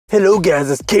Hello guys,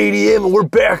 it's KDM and we're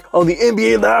back on the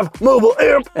NBA Live mobile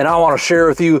app. And I want to share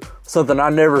with you something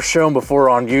I've never shown before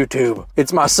on YouTube.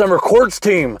 It's my summer courts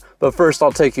team. But first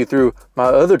I'll take you through my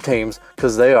other teams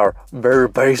because they are very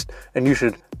based and you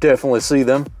should definitely see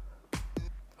them.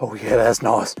 Oh yeah, that's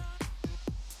nice.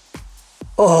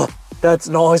 Oh, that's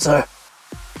nice.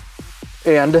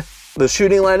 And the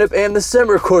shooting lineup and the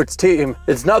summer courts team.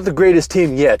 It's not the greatest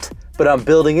team yet, but I'm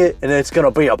building it and it's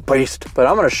gonna be a beast. But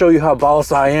I'm gonna show you how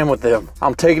boss I am with them.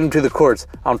 I'm taking them to the courts.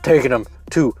 I'm taking them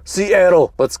to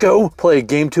Seattle. Let's go play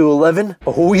game 211.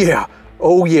 Oh yeah,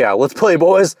 oh yeah. Let's play,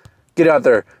 boys. Get out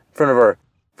there in front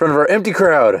of our empty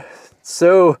crowd.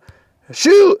 So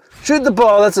shoot the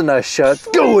ball. That's a nice shot.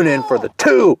 Going in for the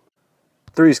 2.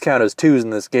 3s count as 2s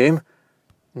in this game.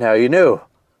 Now you know.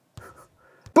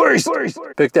 Burst.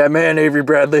 Pick that man, Avery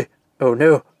Bradley. Oh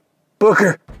no,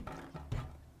 Booker.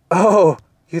 Oh,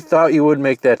 you thought you would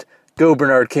make that. Go,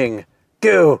 Bernard King.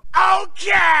 Go.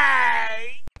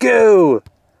 Okay. Go.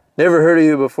 Never heard of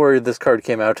you before this card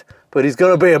came out, but he's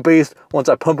going to be a beast once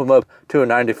I pump him up to a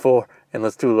 94. And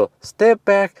let's do a little step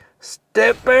back,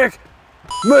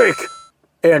 make,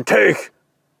 and take.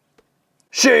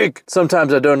 Shake.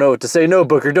 Sometimes I don't know what to say. No,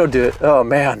 Booker, don't do it. Oh,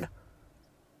 man.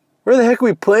 Where the heck are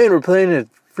we playing? We're playing in a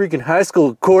freaking high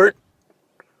school court.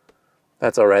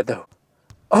 That's all right, though.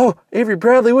 Oh, Avery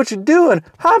Bradley, what you doing?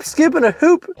 Hop, skipping a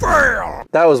hoop.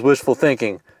 That was wishful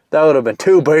thinking. That would have been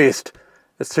too based.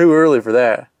 It's too early for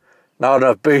that. Not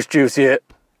enough base juice yet.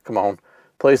 Come on,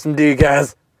 play some D,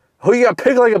 guys. Oh, you got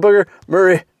picked like a booger.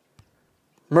 Murray.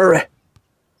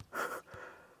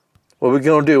 What we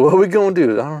gonna do? I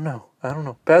don't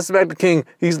know. Pass it back to King.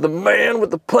 He's the man with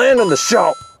the plan and the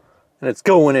shot. And it's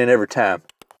going in every time.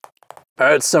 All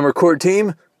right, summer court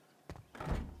team.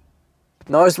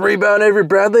 Nice rebound, Avery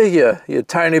Bradley. You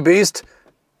tiny beast.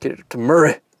 Get it to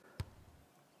Murray.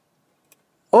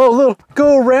 Oh, a little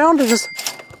go around and just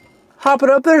hop it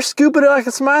up there, scoop it like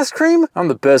some ice cream. I'm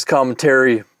the best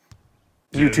commentary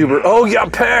YouTuber. Oh, you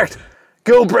got packed.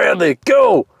 Go, Bradley.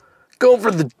 Go. Go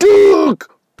for the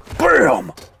Duke.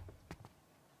 Bam.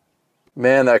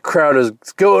 Man, that crowd is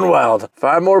going wild.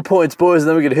 5 more points, boys, and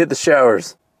then we can hit the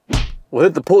showers. We'll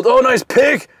hit the pool. Oh, nice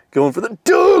pick. Going for the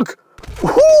Duke.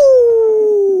 Woo!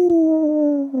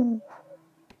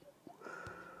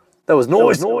 That was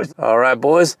noise. All right,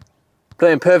 boys.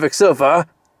 Playing perfect so far.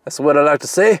 That's what I like to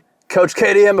say. Coach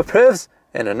KDM approves.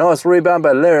 And a nice rebound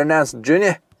by Larry Nance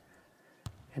Jr.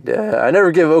 And I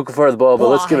never give Okafor the ball, but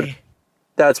let's give it.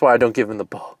 That's why I don't give him the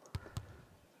ball.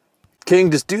 King,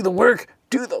 just do the work.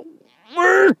 Do the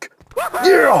work.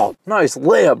 Yeah. Nice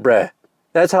layup, bruh.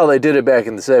 That's how they did it back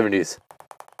in the 70s.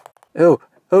 Oh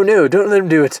no, don't let him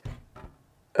do it.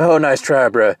 Oh, nice try,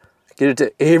 bruh. Get it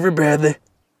to Avery Bradley.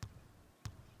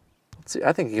 Let's see,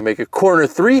 I think he can make a corner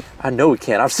 3. I know he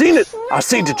can. I've seen it. I've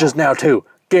seen it just now, too.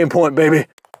 Game point, baby.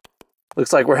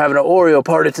 Looks like we're having an Oreo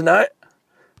party tonight.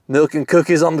 Milk and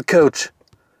cookies on the coach.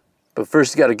 But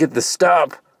first, you got to get the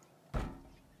stop.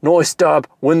 Noise stop.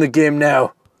 Win the game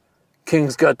now.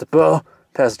 King's got the ball.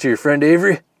 Pass it to your friend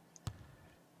Avery.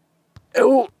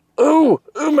 Oh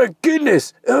my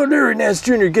goodness. Oh, Larry Nance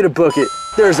Jr., get a bucket.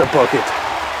 There's a bucket.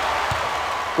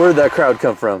 Where did that crowd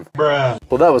come from? Bruh.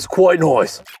 Well, that was quite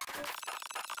nice.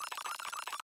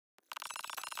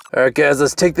 All right, guys,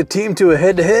 let's take the team to a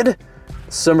head-to-head.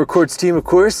 Summer courts team, of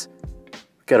course.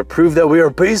 Got to prove that we are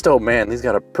beast. Oh, man, these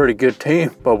got a pretty good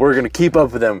team. But we're going to keep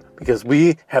up with them because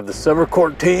we have the summer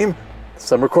court team, the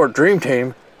summer court dream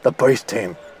team, the beast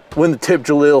team. Win the tip,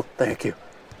 Jaleel. Thank you.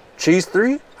 Cheese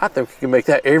 3? I think we can make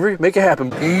that, Avery. Make it happen.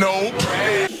 Nope.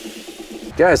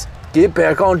 Guys, get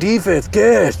back on defense.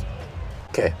 Guys.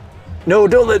 Okay. No,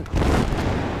 don't let...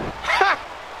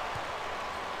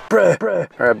 Bruh.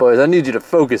 All right, boys, I need you to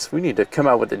focus. We need to come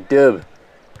out with a dub.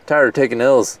 I'm tired of taking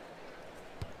L's.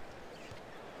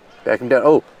 Back him down.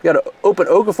 Oh, you got to open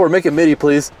Okafor. Make it midi,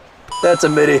 please. That's a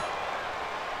midi.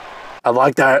 I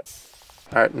like that.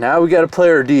 All right, now we got to play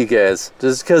our D, guys.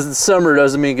 Just because it's summer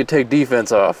doesn't mean you can take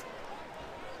defense off.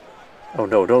 Oh,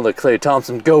 no, don't let Klay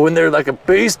Thompson go in there like a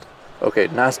beast. Okay,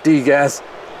 nice D, guys.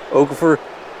 Okafor,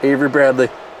 Avery Bradley.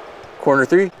 Corner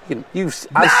 3. Not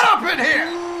up in here!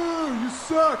 You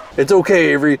suck! It's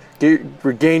okay, Avery.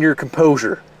 Regain your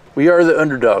composure. We are the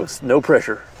underdogs. No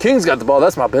pressure. King's got the ball.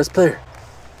 That's my best player.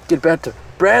 Get back to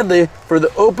Bradley for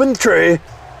the open tray.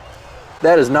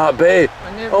 That is not bad.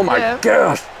 Oh, my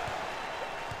gosh.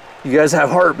 You guys have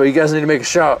heart, but you guys need to make a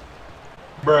shot.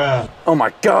 Bruh. Oh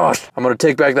my gosh. I'm going to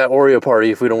take back that Oreo party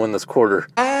if we don't win this quarter.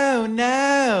 Oh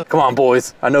no. Come on,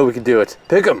 boys. I know we can do it.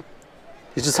 Pick him.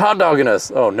 He's just hot dogging us.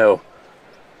 Oh no.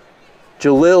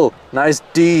 Jalil. Nice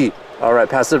D. All right,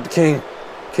 pass it up to King.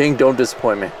 King, don't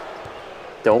disappoint me.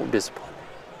 Don't disappoint me.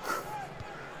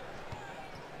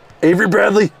 Avery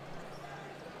Bradley.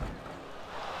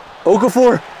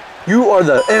 Okafor, you are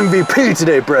the MVP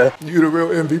today, bruh. You the real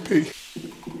MVP.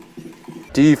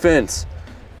 Defense.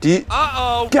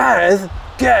 Uh-oh.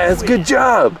 Guys, good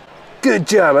job. Good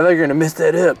job. I thought you were gonna mess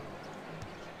that up.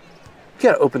 You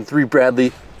gotta open 3,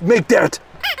 Bradley. Make that.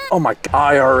 Oh my,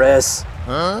 IRS.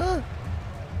 Huh?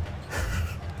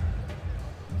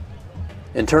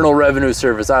 Internal Revenue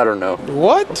Service, I don't know.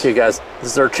 What? Okay, guys,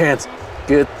 this is our chance.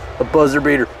 Get a buzzer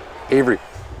beater. Avery,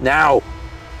 now.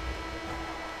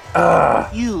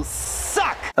 You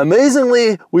suck!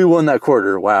 Amazingly, we won that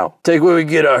quarter. Wow. Take what we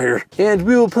get out here. And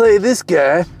we will play this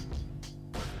guy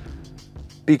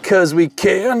because we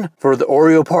can for the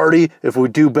Oreo party. If we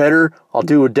do better, I'll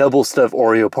do a double stuff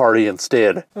Oreo party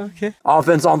instead. Okay.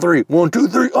 Offense on 3. 1, 2,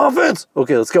 3, offense!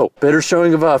 Okay, let's go. Better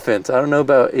showing of offense. I don't know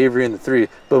about Avery in the 3,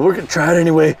 but we're gonna try it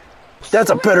anyway. That's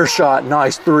a better shot.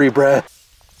 Nice 3, bruh.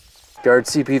 Guard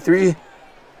CP3.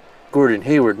 Gordon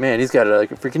Hayward, man, he's got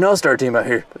like a freaking all-star team out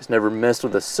here. He's never messed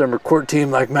with a summer court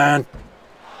team like mine.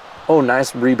 Oh,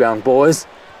 nice rebound, boys.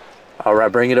 All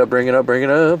right, bring it up, bring it up, bring it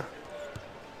up.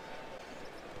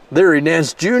 Larry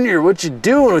Nance Jr., what you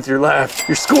doing with your life?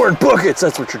 You're scoring buckets,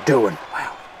 that's what you're doing.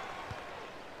 Wow.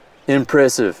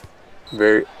 Impressive.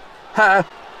 Very. Ha!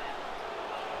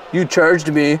 You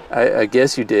charged me. I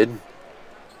guess you did.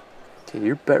 Okay,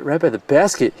 you're right by the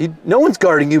basket. No one's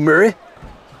guarding you, Murray.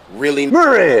 Really?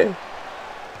 Murray!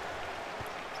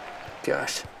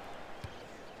 Gosh.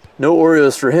 No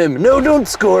Oreos for him. No, don't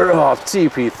score off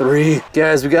CP3.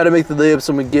 Guys, we got to make the layups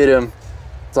when we get him.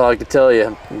 That's all I can tell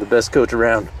you. I'm the best coach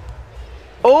around.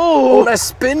 Oh, nice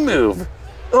spin move.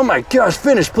 Oh my gosh,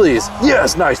 finish please.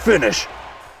 Yes, nice finish.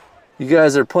 You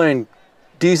guys are playing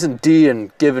decent D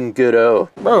and giving good O.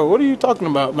 Bro, what are you talking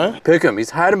about, man? Pick him.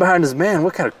 He's hiding behind his man.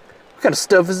 What kind of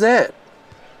stuff is that?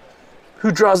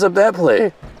 Who draws up that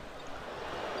play?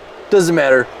 Doesn't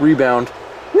matter. Rebound.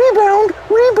 Rebound.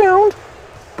 Rebound.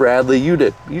 Bradley, you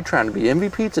trying to be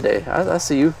MVP today. I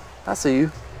see you. I see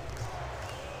you.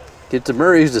 Get to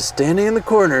Murray, who's just standing in the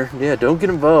corner. Yeah, don't get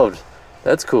involved.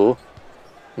 That's cool.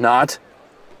 Not.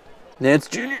 Nance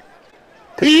Jr.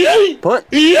 Punt.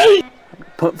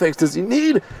 Punt fakes does he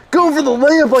need? Go for the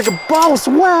layup like a boss.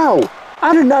 Wow.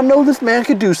 I did not know this man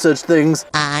could do such things.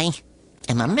 I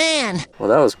am a man. Well,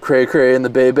 that was cray-cray in the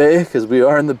Bay, because we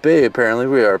are in the Bay, apparently.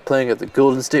 We are playing at the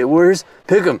Golden State Warriors.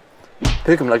 Pick him.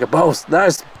 Pick him like a boss.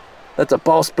 Nice. That's a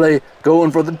boss play.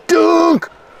 Going for the dunk.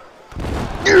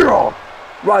 Yeah.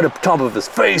 Right up top of his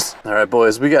face. All right,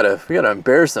 boys, we gotta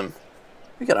embarrass him.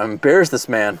 We gotta embarrass this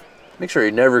man. Make sure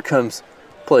he never comes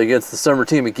play against the summer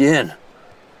team again.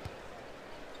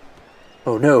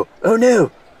 Oh no. Oh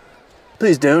no.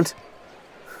 Please don't.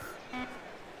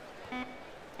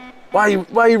 Why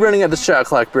are you running at the shot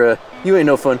clock, bruh? You ain't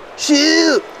no fun.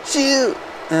 Shoot! Shoot!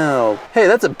 Oh. Hey,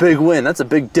 that's a big win. That's a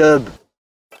big dub.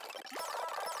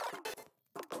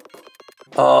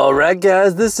 Alright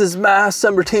guys, this is my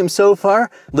summer team so far.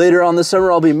 Later on this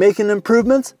summer I'll be making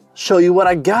improvements, show you what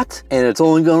I got, and it's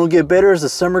only gonna get better as the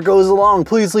summer goes along.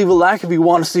 Please leave a like if you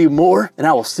want to see more, and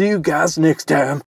I will see you guys next time.